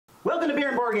Welcome to Beer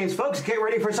and Board Games, folks. Get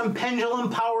ready for some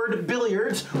pendulum-powered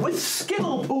billiards with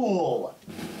Skittle Pool.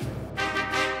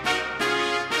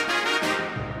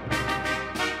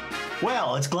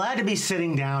 Well, it's glad to be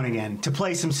sitting down again to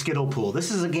play some Skittle Pool.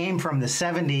 This is a game from the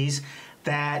 70s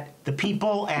that the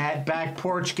people at Back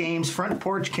Porch Games, Front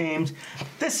Porch Games,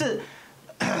 this is...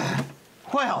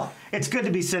 well, it's good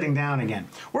to be sitting down again.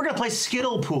 We're going to play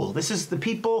Skittle Pool. This is the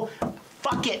people...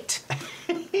 Fuck it!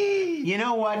 You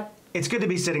know what? It's good to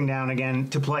be sitting down again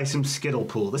to play some Skittle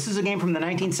Pool. This is a game from the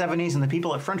 1970s, and the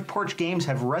people at Front Porch Games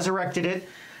have resurrected it,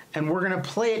 and we're going to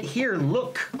play it here.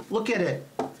 Look at it.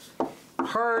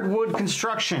 Hardwood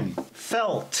construction.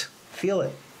 Felt. Feel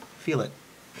it. Feel it.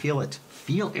 Feel it.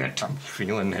 Feel it. I'm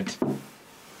feeling it.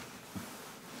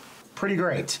 Pretty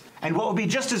great. And what would be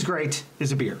just as great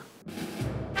is a beer.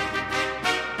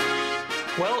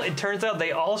 Well, it turns out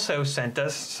they also sent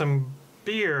us some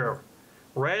beer.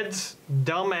 Red's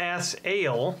Dumbass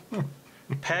Ale,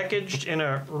 packaged in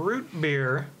a root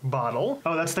beer bottle.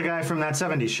 Oh, that's the guy from that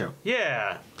 70s show.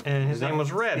 Yeah, and his name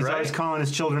was Red, He's right? always calling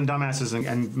his children dumbasses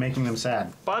and making them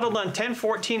sad. Bottled on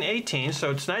 10/14/18,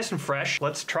 so it's nice and fresh.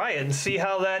 Let's try it and see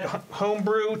how that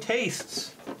homebrew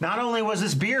tastes. Not only was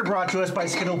this beer brought to us by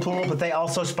Skittle Pool, but they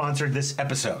also sponsored this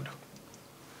episode.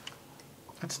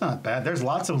 That's not bad. There's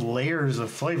lots of layers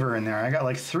of flavor in there. I got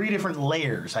like 3 different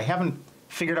layers. I haven't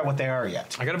figured out what they are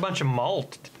yet. I got a bunch of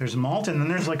malt. There's malt, and then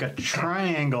there's like a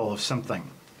triangle of something.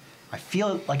 I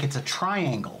feel like it's a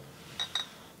triangle.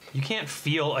 You can't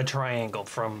feel a triangle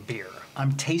from beer.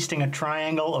 I'm tasting a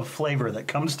triangle of flavor that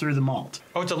comes through the malt.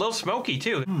 Oh, it's a little smoky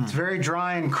too. It's very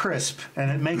dry and crisp, and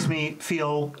it makes me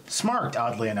feel smart,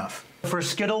 oddly enough. For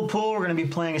Skittle Pool, we're going to be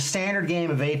playing a standard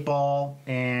game of 8-ball,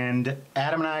 and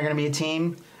Adam and I are going to be a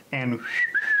team, and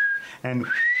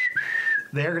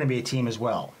they're going to be a team as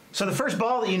well. So the first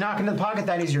ball that you knock into the pocket,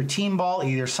 that is your team ball,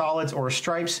 either solids or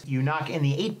stripes. You knock in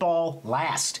the 8-ball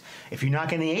last. If you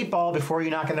knock in the 8-ball before you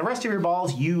knock in the rest of your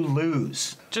balls, you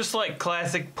lose. Just like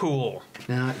classic pool.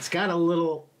 Now, it's got a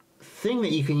little thing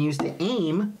that you can use to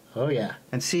aim. Oh, yeah.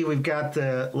 And see, we've got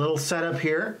the little setup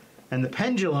here and the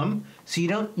pendulum, so you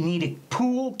don't need a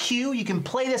pool cue. You can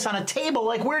play this on a table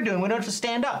like we're doing. We don't have to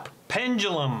stand up.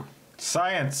 Pendulum.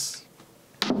 Science.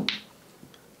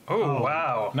 Oh,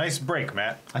 wow. Nice break,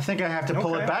 Matt. I think I have to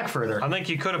pull it back further. I think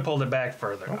you could have pulled it back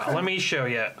further. Okay. Let me show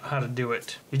you how to do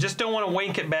it. You just don't want to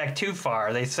wink it back too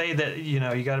far. They say that, you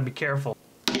know, you got to be careful.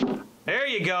 There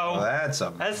you go. Well, That's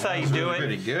how you do it.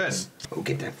 Pretty good. Oh,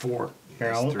 get that 4.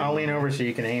 Here, I'll lean over so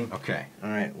you can aim. Okay. All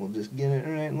right. We'll just get it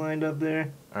right lined up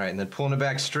there. All right, and then pulling it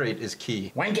back straight is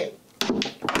key. Wank it.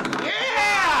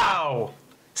 Wow!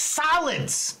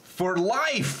 Solids! For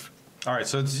life. All right,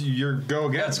 so it's your go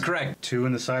again. That's correct. 2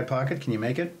 in the side pocket. Can you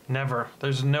make it? Never.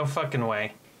 There's no fucking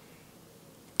way.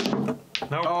 Nope.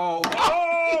 Oh,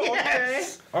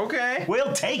 Yes! okay.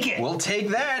 We'll take it. We'll take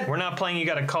that. We're not playing you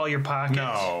gotta call your pocket.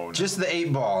 No. Just the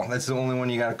 8-ball. That's the only one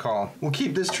you gotta call. We'll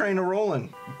keep this train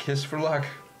a-rolling. Kiss for luck.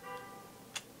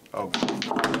 Oh.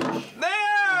 There!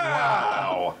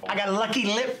 Wow. I got lucky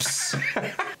lips.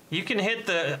 You can hit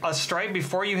a stripe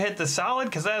before you hit the solid,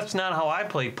 because that's not how I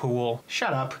play pool.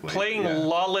 Shut up. Playing Yeah.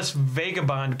 lawless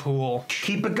vagabond pool.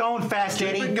 Keep it going, Fast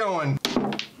Eddie. Keep it going.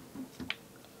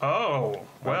 Oh,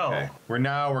 well. Okay. We're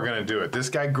gonna do it. This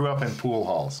guy grew up in pool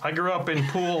halls. I grew up in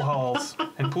pool halls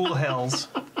and pool hells.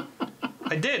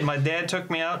 I did. My dad took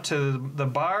me out to the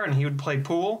bar and he would play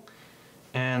pool,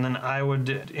 and then I would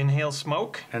inhale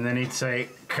smoke. And then he'd say,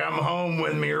 "Come home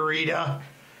with me, Rita."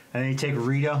 And then he'd take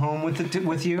Rita home with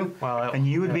you. Well, and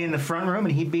you would be in the front room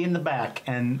and he'd be in the back,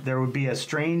 and there would be a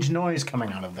strange noise coming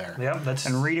out of there. Yep, that's.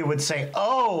 And Rita would say,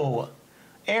 "Oh,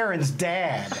 Aaron's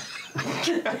dad."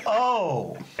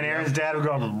 Oh. And Aaron's dad would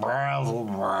go,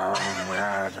 What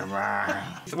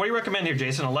do you recommend here,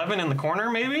 Jason? 11 in the corner,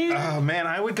 maybe? Oh man,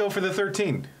 I would go for the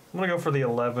 13. I'm gonna go for the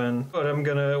 11, but I'm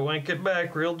gonna wank it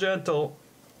back real gentle.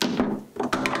 There you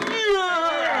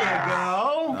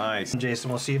go. Nice. Jason,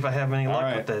 we'll see if I have any luck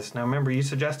right. with this. Now remember, you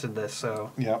suggested this,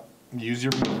 so. Yep. Use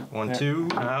your. 1, 2.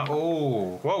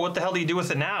 Oh. Whoa, what the hell do you do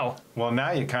with it now? Well,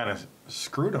 now you kind of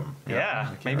screwed him.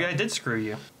 Yeah, maybe I did screw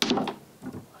you.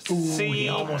 Ooh, See? he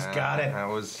almost got it. That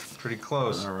was pretty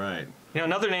close. All right. You know,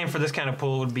 another name for this kind of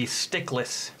pool would be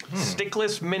stickless.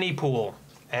 Stickless mini pool.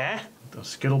 Eh? The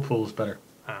Skittle Pool is better.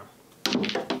 Oh.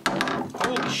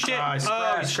 Holy shit! I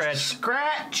Oh, scratched.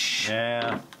 Scratch!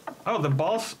 Yeah. Oh, the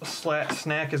ball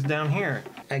snack is down here.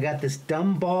 I got this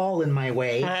dumb ball in my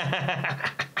way.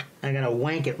 I gotta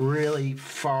wank it really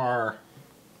far.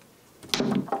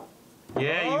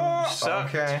 Yeah, you suck.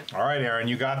 Okay. All right, Aaron,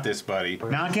 you got this, buddy.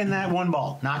 Knock in that 1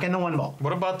 ball. Knock in the 1 ball.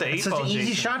 What about the 8 It's such ball, an easy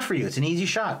Jason? shot for you. It's an easy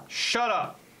shot. Shut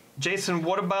up. Jason,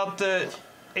 what about the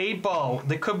 8-ball?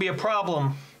 There could be a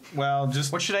problem. Well,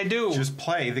 just What should I do? Just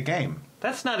play the game.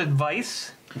 That's not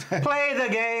advice. Play the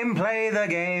game, play the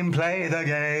game, play the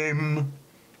game.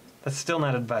 That's still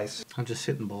not advice. I'm just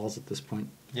hitting balls at this point.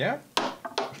 Yeah.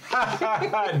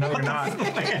 No, you're not.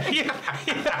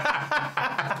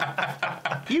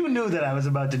 You knew that I was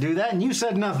about to do that, and you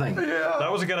said nothing.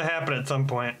 That was going to happen at some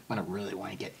point. I'm gonna really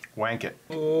wank it. Wank it.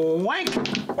 Wank!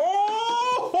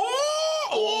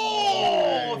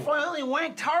 Oh! Finally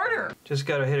wanked harder. Just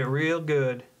got to hit it real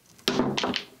good.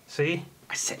 See?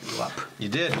 I set you up. You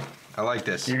did. I like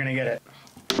this. You're gonna get it.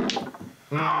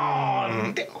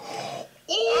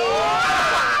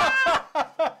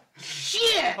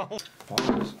 Shit!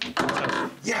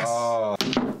 Yes. Oh,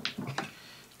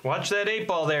 Watch that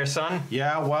 8-ball there, son.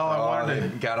 Yeah, well, I wanted they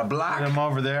to got a block. get him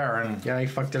over there, and Yeah, he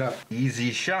fucked it up.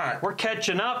 Easy shot. We're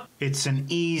catching up. It's an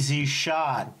easy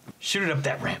shot. Shoot it up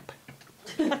that ramp.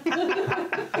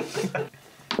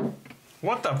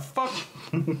 What the fuck?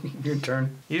 Your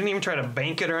turn. You didn't even try to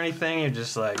bank it or anything. You're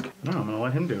just like, No, I'm gonna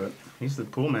let him do it. He's the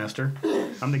pool master.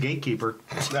 I'm the gatekeeper.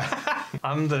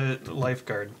 I'm the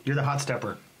lifeguard. You're the hot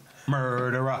stepper.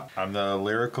 Murderer. I'm the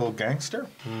lyrical gangster.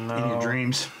 In your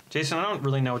dreams. Jason, I don't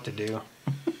really know what to do.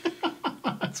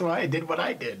 That's why I did what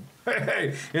I did.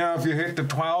 Hey, you know, if you hit the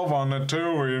 12 on the 2,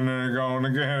 you're going to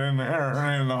get in there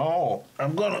in the hole.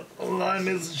 I'm gonna line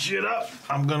this shit up.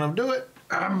 I'm gonna do it.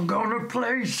 I'm gonna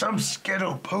play some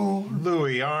Skittle pool.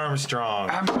 Louis Armstrong.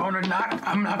 I'm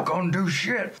not gonna do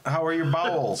shit. How are your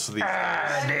bowels? These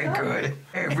They're good.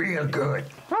 They're real good.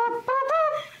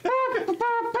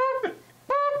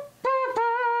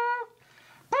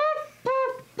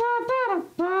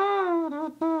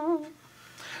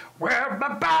 Well,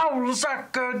 my bowels are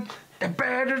good. They're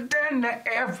better than they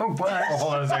ever was.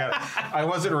 Hold on a second. I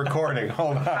wasn't recording.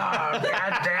 Hold on.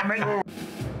 God damn it.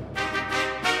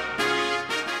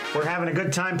 We're having a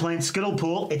good time playing Skittle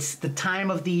Pool. It's the time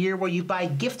of the year where you buy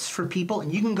gifts for people,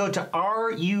 and you can go to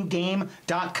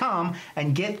rugame.com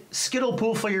and get Skittle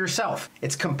Pool for yourself.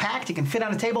 It's compact, it can fit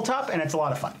on a tabletop, and it's a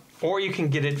lot of fun. Or you can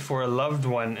get it for a loved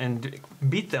one and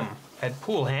beat them at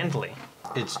pool handily.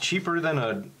 It's cheaper than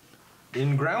a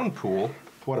in-ground pool.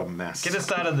 What a mess. Get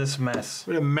us out of this mess.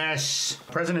 What a mess.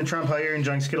 President Trump, how are you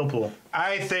enjoying Skittle Pool?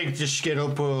 I think the Skittle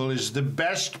pool is the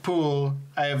best pool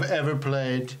I have ever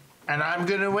played. And I'm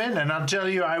going to win, and I'll tell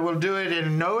you, I will do it,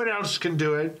 and no one else can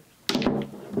do it.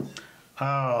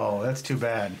 Oh, that's too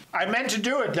bad. I meant to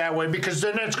do it that way because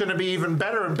then it's going to be even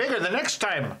better and bigger the next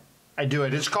time I do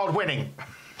it. It's called winning.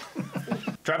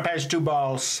 Trump has 2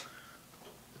 balls,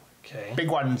 Okay. big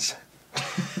ones.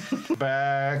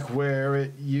 Back where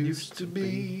it used to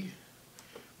be.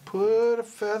 Put a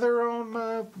feather on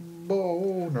my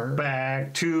boner.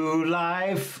 Back to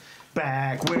life.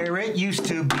 Back where it used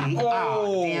to be.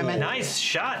 Oh, damn it. Nice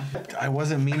shot. I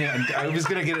wasn't meaning it. I was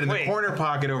gonna get it in Wait. the corner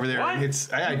pocket over there. What? And You it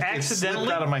slipped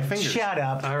accidentally? out of my fingers. Shut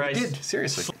up. All right. I did,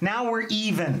 seriously. Now we're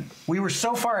even. We were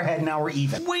so far ahead, now we're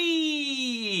even.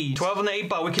 Whee! 12 on the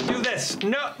 8-ball. We can do this.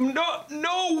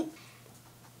 No.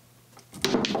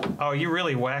 Oh, you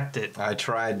really whacked it. I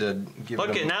tried to give Look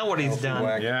it a at now what he's healthy done.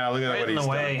 whack. Yeah, look at Right what in he's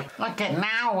the done. way. Look at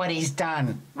now what he's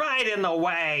done. Right in the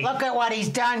way. Look at what he's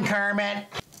done, Kermit.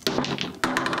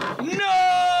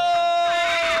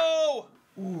 No!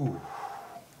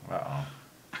 Uh-oh.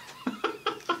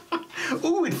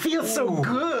 Ooh, it feels so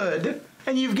good.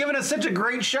 And you've given us such a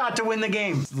great shot to win the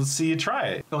game. Let's see you try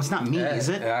it. Oh, it's not me, is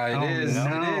it? Yeah, it is.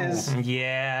 No. It is.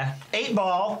 Yeah.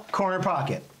 8-ball, corner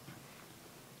pocket.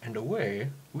 And away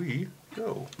we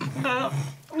go.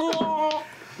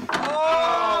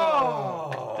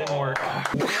 Didn't work.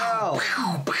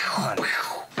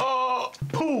 Well,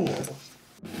 Pool.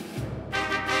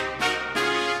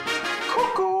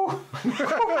 Cuckoo.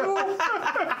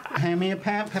 Hand me a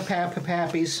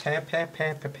pappies.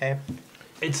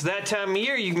 It's that time of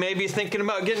year you may be thinking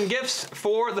about getting gifts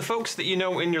for the folks that you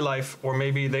know in your life, or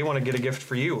maybe they want to get a gift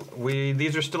for you.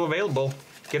 These are still available.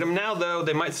 Get them now, though.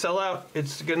 They might sell out.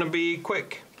 It's going to be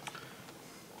quick.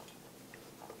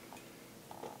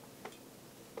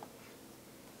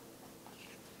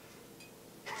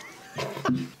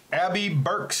 Abby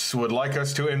Burks would like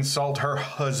us to insult her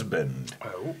husband.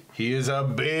 Oh. He is a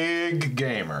big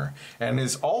gamer and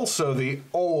is also the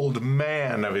old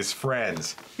man of his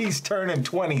friends. He's turning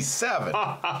 27.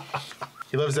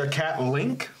 He loves their cat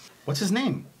Link. What's his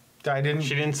name? She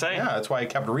didn't say. Yeah, that's why I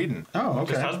kept reading. Oh,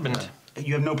 okay. His husband.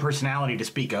 You have no personality to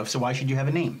speak of, so why should you have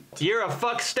a name? You're a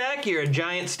fuck stack. You're a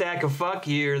giant stack of fuck.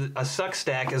 You're a suck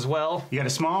stack as well. You got a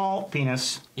small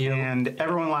penis, Yep. and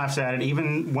everyone laughs at it,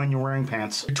 even when you're wearing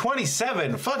pants. You're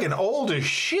 27, fucking old as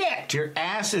shit. Your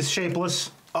ass is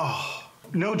shapeless.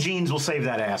 No jeans will save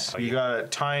that ass. You got a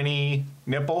tiny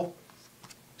nipple.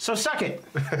 So suck it,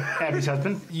 Abby's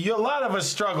husband. A lot of us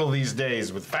struggle these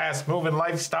days with fast-moving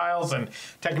lifestyles and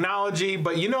technology,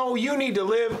 but you know, you need to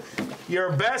live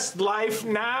your best life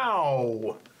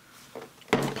now.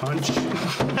 Punch.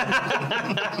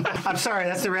 I'm sorry,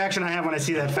 that's the reaction I have when I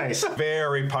see that face.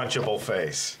 Very punchable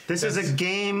face. This is a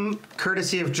game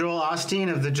courtesy of Joel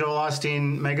Osteen of the Joel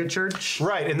Osteen Megachurch.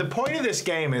 Right, and the point of this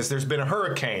game is there's been a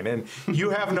hurricane, and you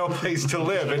have no place to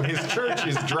live, and his church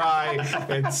is dry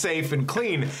and safe and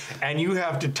clean, and you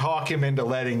have to talk him into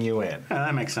letting you in.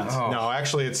 That makes sense. No,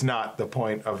 actually, it's not the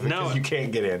point of it, because you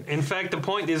can't get in. In fact, the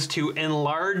point is to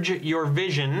enlarge your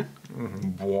vision,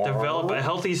 develop a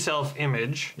healthy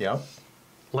self-image, Yep.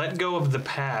 let go of the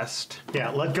past. Yeah,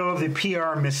 let go of the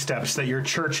PR missteps that your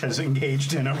church has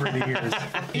engaged in over the years.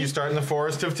 You start in the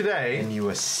forest of today. And you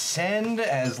ascend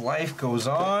as life goes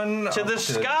on. To the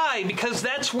sky, because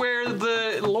that's where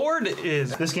the Lord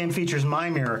is. This game features my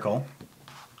miracle,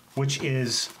 which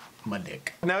is my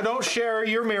dick. Now, don't share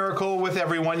your miracle with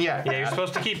everyone yet. Yeah, you're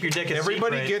supposed to keep your dick a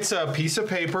Everybody secret. gets a piece of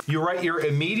paper. You write your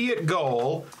immediate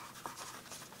goal.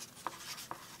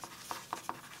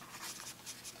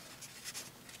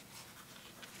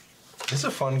 It's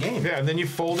a fun game. Yeah, and then you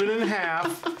fold it in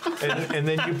half, and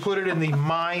then you put it in the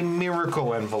My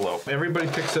Miracle envelope. Everybody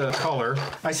picks a color.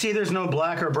 I see there's no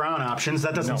black or brown options.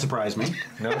 That doesn't No. surprise me.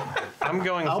 No, I'm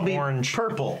going I'll be orange.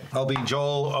 purple. I'll be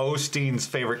Joel Osteen's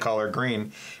favorite color,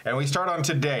 green. And we start on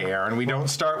today, Aaron. We don't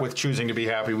start with choosing to be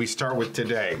happy. We start with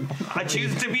today. I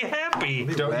choose to be happy.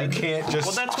 You can't just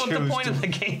Well, that's what the choose point to- of the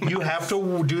game You have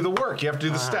to do the work. You have to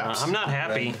do the steps. I'm not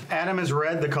happy. Adam is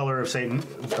red, the color of Satan.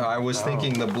 I was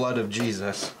thinking the blood of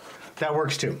Jesus. That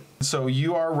works too. So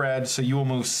you are red, so you will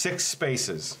move 6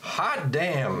 spaces. Hot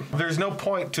damn. There's no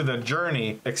point to the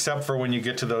journey except for when you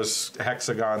get to those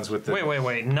hexagons with the...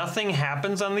 Wait. Nothing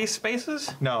happens on these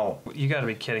spaces? No. You gotta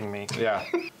be kidding me. Yeah.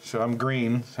 So I'm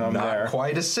green, so I'm Not there.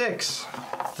 quite a 6.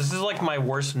 This is like my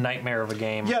worst nightmare of a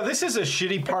game. Yeah, this is a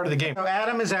shitty part of the game. So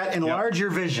Adam is at enlarge your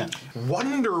vision.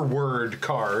 Wonder word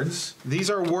cards.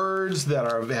 These are words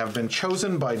that have been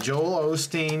chosen by Joel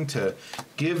Osteen to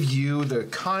give you the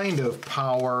kind of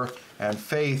power and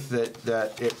faith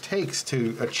that it takes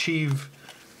to achieve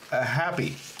a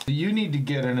happy. You need to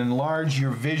get an enlarge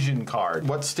your vision card.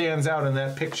 What stands out in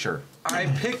that picture? I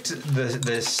picked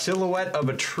the silhouette of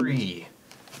a tree.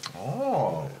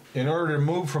 Oh. In order to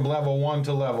move from level 1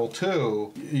 to level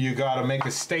 2, you got to make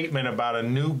a statement about a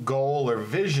new goal or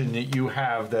vision that you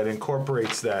have that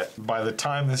incorporates that by the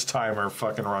time this timer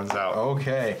fucking runs out.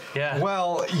 Okay. Yeah.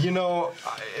 Well, you know,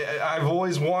 I've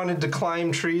always wanted to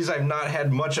climb trees. I've not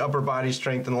had much upper body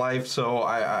strength in life, so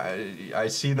I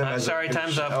see them I'm as sorry,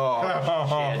 time's up.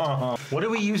 Oh, What do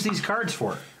we use these cards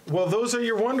for? Well, those are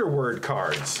your wonder word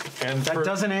cards. And That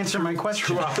doesn't answer my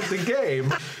question. throughout the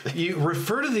game, you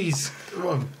refer to these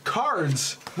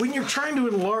cards when you're trying to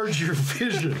enlarge your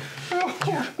vision.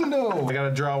 no. I got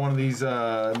to draw one of these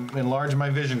enlarge my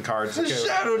vision cards. The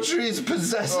shadow tree's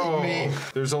possessing me.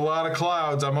 There's a lot of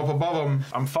clouds. I'm up above them.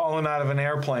 I'm falling out of an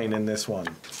airplane in this one.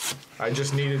 I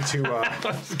just needed to.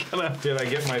 Did I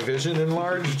get my vision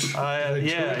enlarged?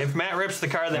 Yeah, if Matt rips the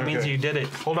card, that means Okay. you did it.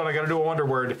 Hold on, I gotta do a wonder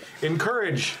word.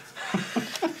 Encourage.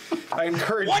 I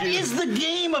encourage What you. is the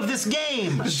game of this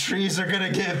game? The trees are gonna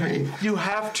get me. You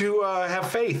have to have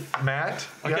faith, Matt.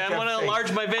 You Okay, have I'm to have gonna faith.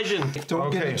 enlarge my vision.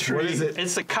 Don't get Okay, a tree. what is it?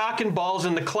 It's the cock and balls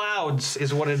in the clouds,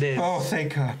 is what it is. Oh,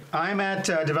 thank God. I'm at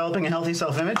developing a healthy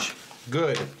self-image.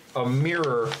 Good. A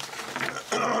mirror.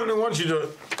 I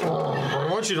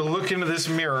want you to look into this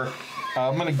mirror.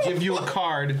 I'm gonna give you a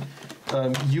card.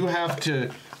 You have to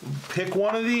pick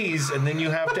one of these, and then you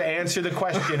have to answer the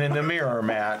question in the mirror,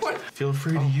 Matt. Feel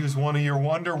free to use one of your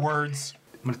wonder words.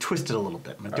 I'm going to twist it a little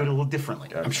bit. I'm going to do it a little differently.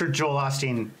 I'm sure Joel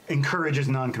Osteen encourages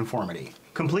nonconformity.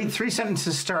 Complete 3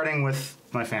 sentences starting with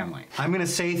my family. I'm going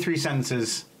to say 3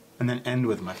 sentences and then end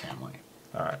with my family.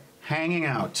 All right. Hanging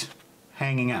out,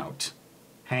 hanging out,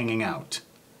 hanging out,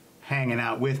 hanging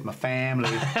out with my family.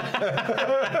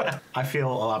 I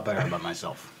feel a lot better about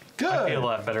myself. Good. I feel a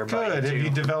lot better about Good. you, Have too. you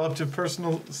developed a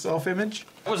personal self-image?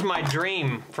 It was my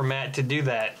dream for Matt to do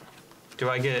that. Do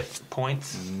I get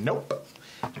points? Nope.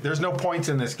 There's no points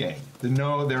in this game.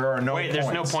 There are no Wait, points.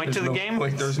 there's no point to the game?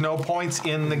 There's no points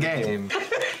in the game.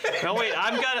 No, wait,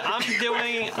 I'm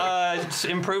doing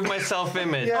improve my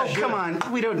self-image. Yeah. Oh, come on.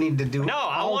 We don't need to do No,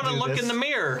 I want to look in the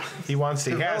mirror. He wants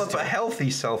to. He has Develop a to.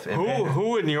 healthy self-image.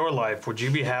 Who in your life would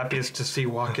you be happiest to see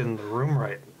walk in the room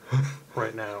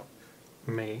right now?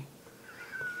 Me.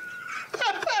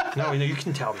 No, you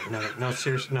can tell me. No,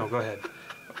 seriously, no, go ahead.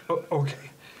 Okay.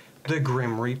 The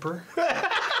Grim Reaper.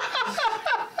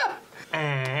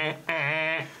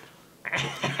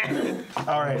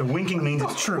 All right. The winking means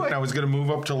it's true. I was going to move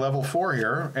up to level 4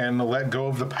 here and let go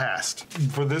of the past.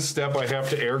 For this step, I have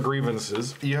to air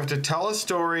grievances. You have to tell a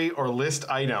story or list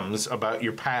items about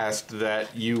your past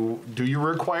that you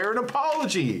require an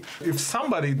apology. If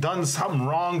somebody done something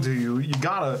wrong to you, you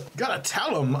gotta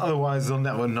tell them, otherwise they'll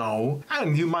never know.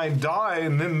 And you might die,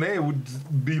 and then they would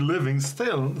be living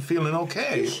still, feeling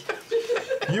okay.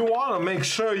 You want to make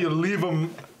sure you leave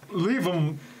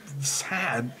them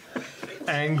sad,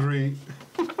 angry.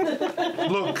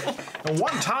 Look, and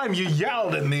one time you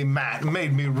yelled at me, Matt, and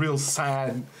made me real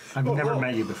sad. I've never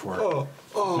met you before.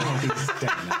 He's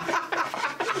dead now.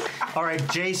 All right,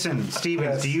 Jason,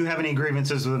 Stevens, do you have any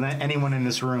grievances with anyone in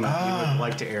this room that you would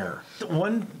like to air?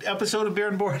 One episode of Beer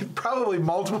and Board, probably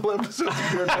multiple episodes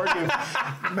of Beer and Board Games,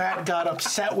 Matt got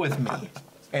upset with me,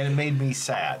 and it made me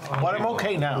sad. But I'm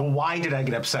okay now. Well, why did I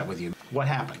get upset with you? What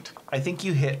happened? I think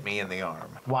you hit me in the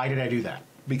arm. Why did I do that?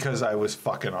 Because I was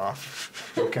fucking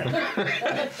off. Okay.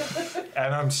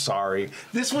 And I'm sorry.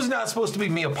 This was not supposed to be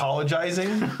me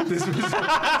apologizing. This was supposed to be,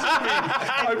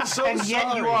 I'm so And sorry.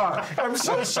 yet you are. I'm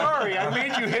so sorry. I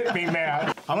made you hit me,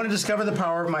 Matt. I want to discover the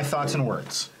power of my thoughts and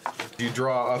words. You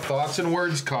draw a thoughts and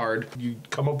words card. You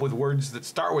come up with words that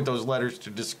start with those letters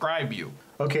to describe you.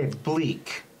 Okay,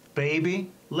 bleak. Baby,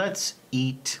 let's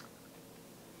eat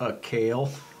a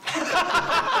kale.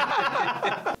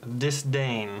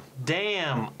 Disdain.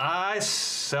 Damn, I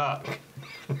suck.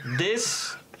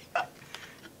 This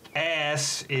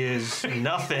ass is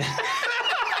nothing.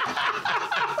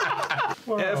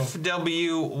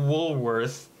 F.W.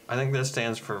 Woolworth. I think that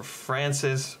stands for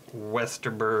Francis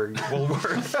Westerberg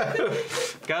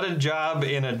Woolworth. Got a job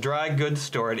in a dry goods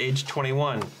store at age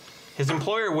 21. His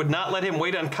employer would not let him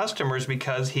wait on customers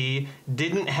because he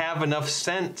didn't have enough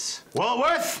sense.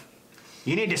 Woolworth,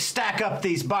 you need to stack up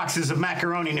these boxes of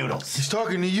macaroni noodles. He's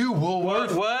talking to you,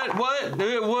 Woolworth. What?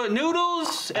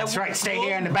 Noodles? That's right, stay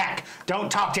here in the back.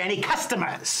 Don't talk to any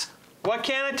customers. Why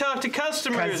can't I talk to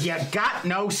customers? Because you got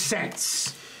no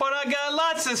sense. But I got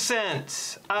lots of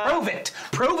sense. Prove it.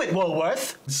 Prove it,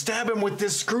 Woolworth. Stab him with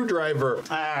this screwdriver.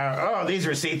 These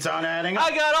receipts aren't adding up.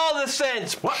 I got all the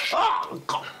sense. What?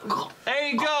 There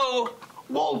you go.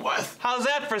 Woolworth, How's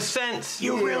that for sense?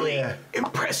 you really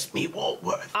impressed me,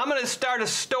 Woolworth. I'm gonna start a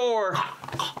store.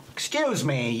 Excuse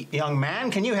me, young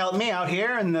man, can you help me out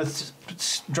here in the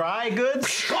dry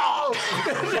goods?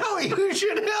 No, you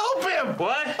should help him.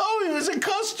 What? Oh, he was a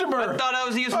customer. I thought I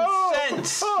was using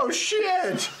sense. Oh,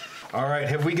 shit. All right,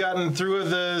 have we gotten through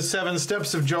the 7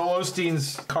 steps of Joel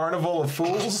Osteen's Carnival of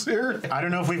Fools here? I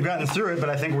don't know if we've gotten through it, but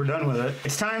I think we're done with it.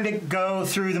 It's time to go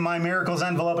through the My Miracles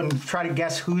envelope and try to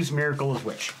guess whose miracle is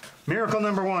which. Miracle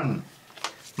number 1.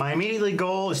 My immediate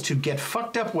goal is to get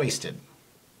fucked up wasted.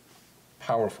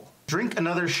 Powerful. Drink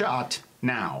another shot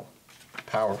now.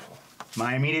 Powerful.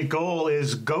 My immediate goal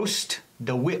is ghost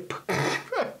the whip.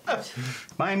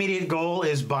 My immediate goal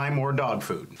is buy more dog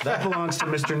food. That belongs to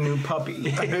Mr. New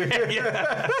Puppy.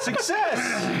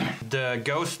 Success! The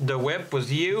ghost, the whip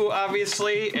was you,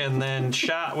 obviously, and then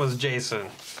shot was Jason.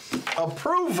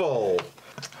 Approval.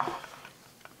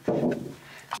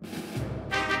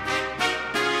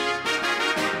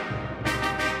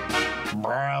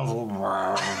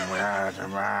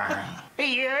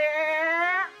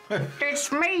 Yeah,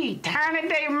 it's me, Tiny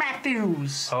Dave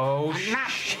Matthews. Oh,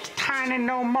 Not tiny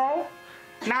no more.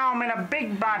 Now I'm in a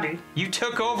big body. You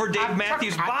took over Dave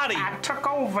Matthews' body. I took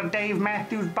over Dave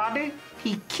Matthews' body.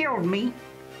 He killed me,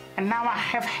 and now I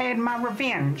have had my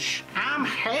revenge. I'm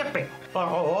happy.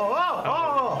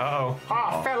 Uh-oh.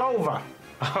 I fell over.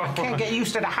 I can't get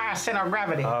used to the high center of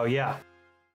gravity. Oh, yeah.